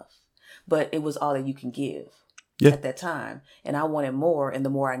enough. But it was all that you can give at that time. And I wanted more. And the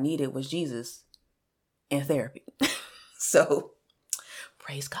more I needed was Jesus and therapy. So,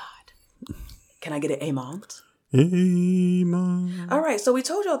 praise God. Can I get an amen? Amen. All right. So we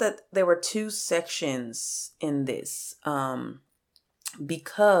told y'all that there were 2 sections in this.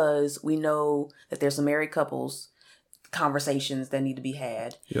 Because we know that there's some married couples conversations that need to be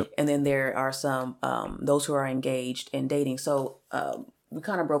had. Yep. And then there are some, those who are engaged and dating. So, we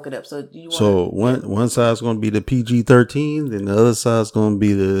kind of broke it up. So one side's going to be the PG-13 and the other side's going to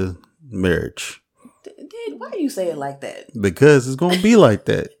be the marriage. Why do you say it like that? Because it's going to be like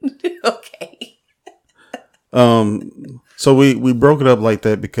that. Okay. So we broke it up like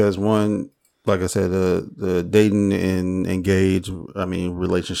that because one, like I said, the dating and engage,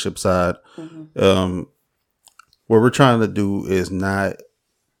 relationship side, what we're trying to do is not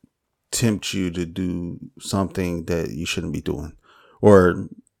tempt you to do something that you shouldn't be doing, or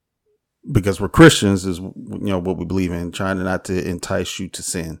because we're Christians is, what we believe in, trying not to entice you to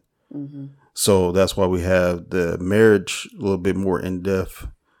sin. So that's why we have the marriage a little bit more in depth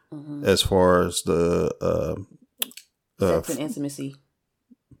as far as the sex and intimacy.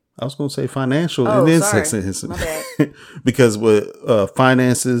 I was going to say financial and then sex and intimacy. Because with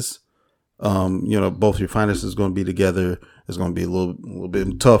finances, both your finances going to be together. It's going to be a little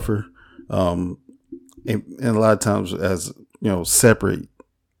bit tougher. And a lot of times, as separate,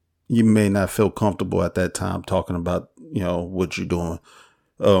 you may not feel comfortable at that time talking about what you're doing.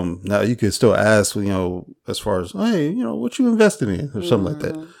 Now you could still ask, as far as, hey, what you invested in or something like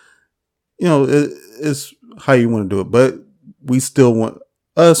that. It's how you want to do it, but we still want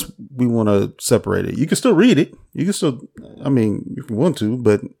to separate it. You can still read it. You can still, if you want to,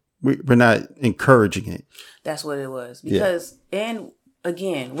 but we're not encouraging it. That's what it was. Because, and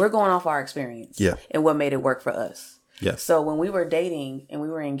again, we're going off our experience. Yeah. And what made it work for us. Yeah. So when we were dating and we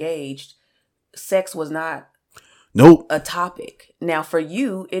were engaged, sex was not a topic. Now for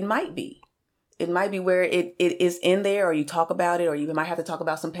you, it might be. It might be where it is in there, or you talk about it, or you might have to talk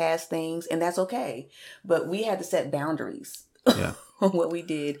about some past things, and that's okay. But we had to set boundaries on what we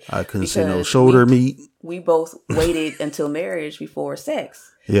did. I couldn't say no shoulder meat. We both waited until marriage before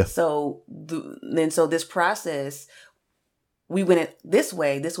sex. Yeah. So this process, we went it this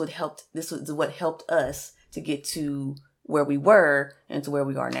way. This was what helped us to get to where we were and to where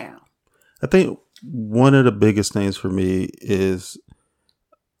we are now. I think one of the biggest things for me is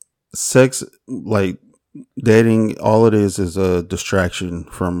sex, like dating. All it is a distraction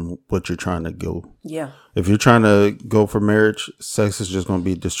from what you're trying to go. Yeah. If you're trying to go for marriage, sex is just going to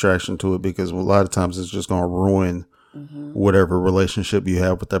be a distraction to it, because a lot of times it's just going to ruin whatever relationship you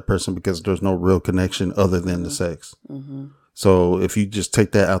have with that person, because there's no real connection other than the sex. So if you just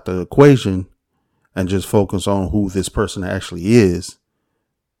take that out the equation and just focus on who this person actually is,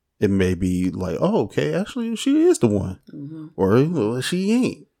 it may be like, oh, okay, actually she is the one, or she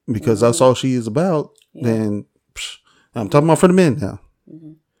ain't, because that's all she is about. Then I'm talking about for the men now.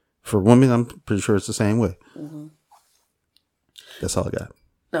 For women, I'm pretty sure it's the same way. That's all I got.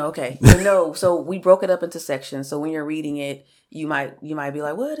 No, okay. So we broke it up into sections. So when you're reading it, you might be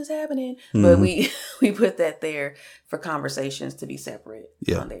like, what is happening? But we put that there for conversations to be separate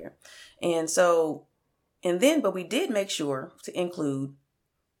on there. But we did make sure to include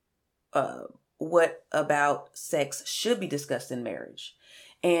what about sex should be discussed in marriage.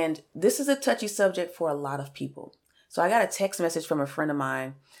 And this is a touchy subject for a lot of people. So I got a text message from a friend of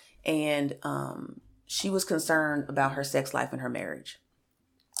mine, and she was concerned about her sex life in her marriage.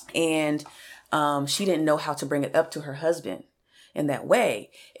 And she didn't know how to bring it up to her husband in that way.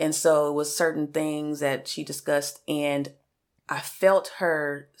 And so it was certain things that she discussed, and I felt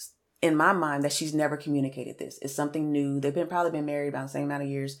her in my mind that she's never communicated this. It's something new. They've probably been married about the same amount of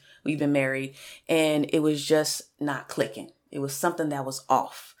years we've been married, and it was just not clicking. It was something that was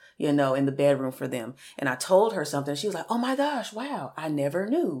off, in the bedroom for them. And I told her something. She was like, oh my gosh, wow, I never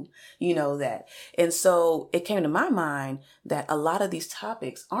knew, that. And so it came to my mind that a lot of these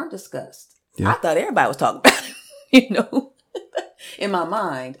topics aren't discussed. Yeah. I thought everybody was talking about it, In my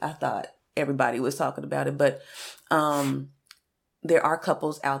mind, I thought everybody was talking about it. But there are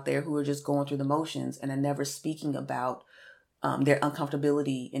couples out there who are just going through the motions and are never speaking about their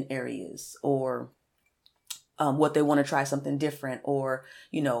uncomfortability in areas, or what they want to try something different, or,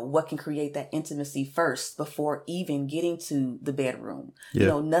 what can create that intimacy first before even getting to the bedroom.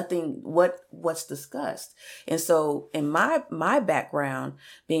 Yeah. Nothing, what's discussed. And so in my background,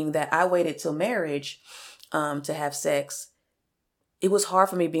 being that I waited till marriage to have sex, it was hard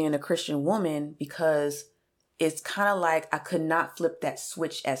for me being a Christian woman, because it's kind of like I could not flip that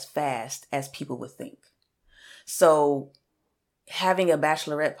switch as fast as people would think. So having a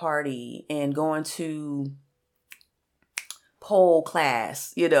bachelorette party and going to pole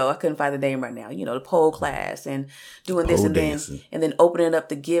class, I couldn't find the name right now, the pole class, and doing this and then opening up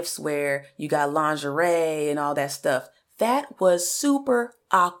the gifts where you got lingerie and all that stuff. That was super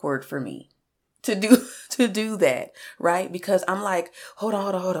awkward for me to do that, right? Because I'm like, hold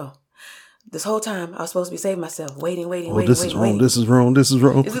on. This whole time I was supposed to be saving myself, waiting. This is wrong.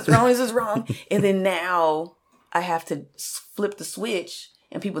 And then now I have to flip the switch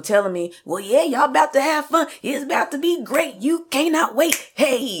and people telling me, well, yeah, y'all about to have fun. It's about to be great. You cannot wait.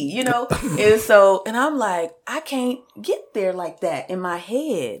 Hey, you know? and I'm like, I can't get there like that in my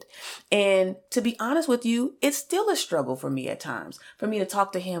head. And to be honest with you, it's still a struggle for me at times, for me to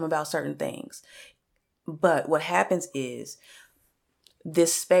talk to him about certain things. But what happens is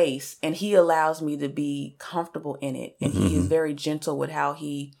this space, and he allows me to be comfortable in it. And he is very gentle with how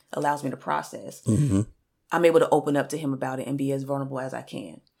he allows me to process. I'm able to open up to him about it and be as vulnerable as I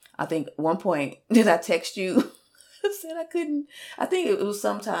can. I think at one point, did I text you? I said I couldn't. I think it was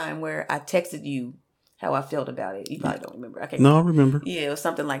sometime where I texted you how I felt about it. You probably don't remember. No, I remember. Yeah, it was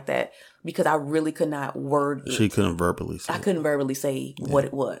something like that because I really could not word it. She couldn't verbally say. I couldn't verbally say what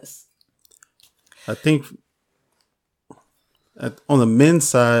it was. I think on the men's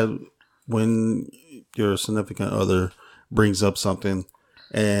side, when your significant other brings up something,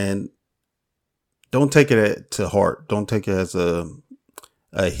 and don't take it to heart. Don't take it as a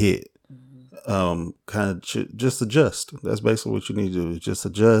hit. Kind of just adjust. That's basically what you need to do. Is just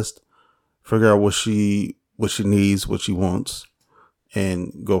adjust, figure out what she needs, what she wants,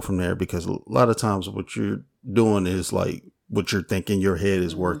 and go from there. Because a lot of times what you're doing is like what you're thinking your head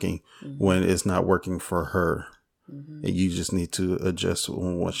is working when it's not working for her. And you just need to adjust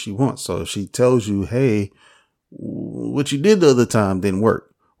on what she wants. So if she tells you, hey, what you did the other time didn't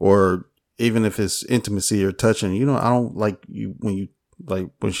work, or even if it's intimacy or touching, I don't like you when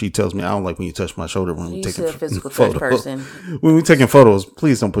she tells me, I don't like when you touch my shoulder when we're taking physical touch person. When we're taking photos,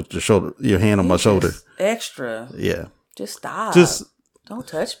 please don't put your hand on my shoulder. Extra. Yeah. Just stop. Just don't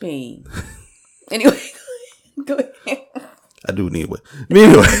touch me. Anyway, go ahead. I do need one.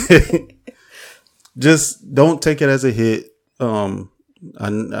 Anyway, just don't take it as a hit. I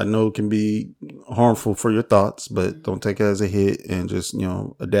know it can be harmful for your thoughts, but don't take it as a hit and just,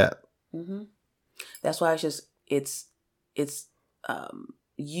 adapt. That's why it's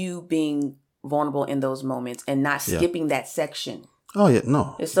you being vulnerable in those moments and not skipping that section. Oh yeah,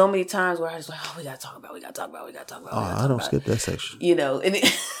 no. There's so many times where I just like, oh, we gotta talk about. I don't skip that section.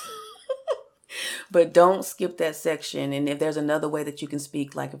 But don't skip that section. And if there's another way that you can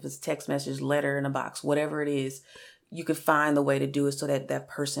speak, like if it's text message, letter in a box, whatever it is, you can find the way to do it so that that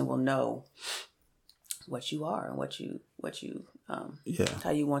person will know what you are and what you how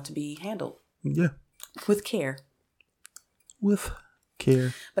you want to be handled. Yeah. With care.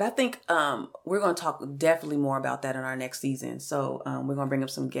 But I think we're going to talk definitely more about that in our next season. So we're going to bring up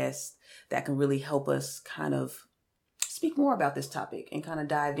some guests that can really help us kind of speak more about this topic and kind of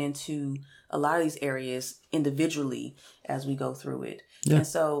dive into a lot of these areas individually as we go through it. Yeah. And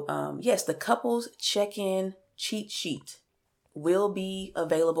so, yes, the couples check-in cheat sheet will be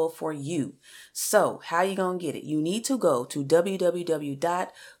available for you. So how you going to get it? You need to go to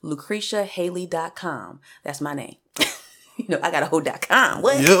www.lucretiahaley.com. That's my name. I got a whole .com.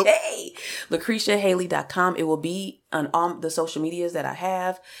 What? Yep. Hey, LucretiaHaley.com. It will be on all the social medias that I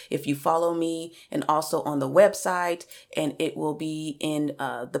have if you follow me, and also on the website, and it will be in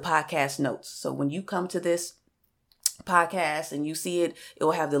the podcast notes. So when you come to this podcast and you see it, it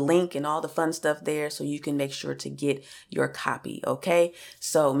will have the link and all the fun stuff there, so you can make sure to get your copy. Okay,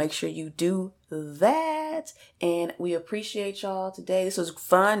 so make sure you do that, and we appreciate y'all today. This was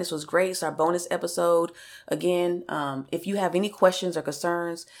fun. This was great. It's our bonus episode. Again, if you have any questions or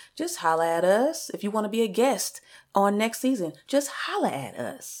concerns, just holla at us. If you want to be a guest on next season, just holla at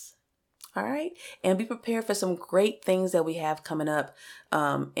us. All right, and be prepared for some great things that we have coming up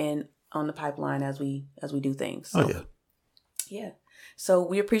and on the pipeline as we do things. So, yeah. So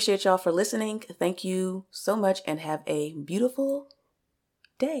we appreciate y'all for listening. Thank you so much, and have a beautiful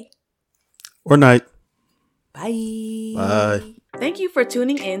day. Or night. Bye. Bye. Thank you for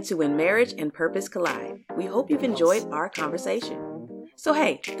tuning in to When Marriage and Purpose Collide. We hope you've enjoyed our conversation. So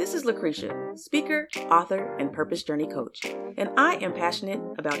hey, this is Lucretia, speaker, author, and purpose journey coach, and I am passionate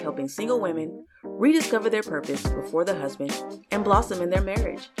about helping single women rediscover their purpose before the husband and blossom in their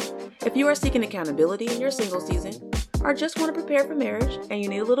marriage. If you are seeking accountability in your single season, or just want to prepare for marriage and you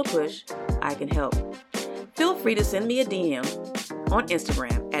need a little push, I can help. Feel free to send me a DM on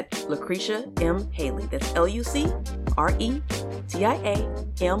Instagram at Lucretia M. Haley. That's LuCretiam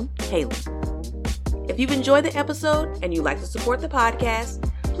Haley. If you've enjoyed the episode and you'd like to support the podcast,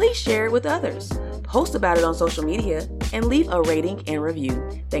 please share it with others, post about it on social media, and leave a rating and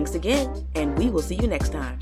review. Thanks again, and we will see you next time.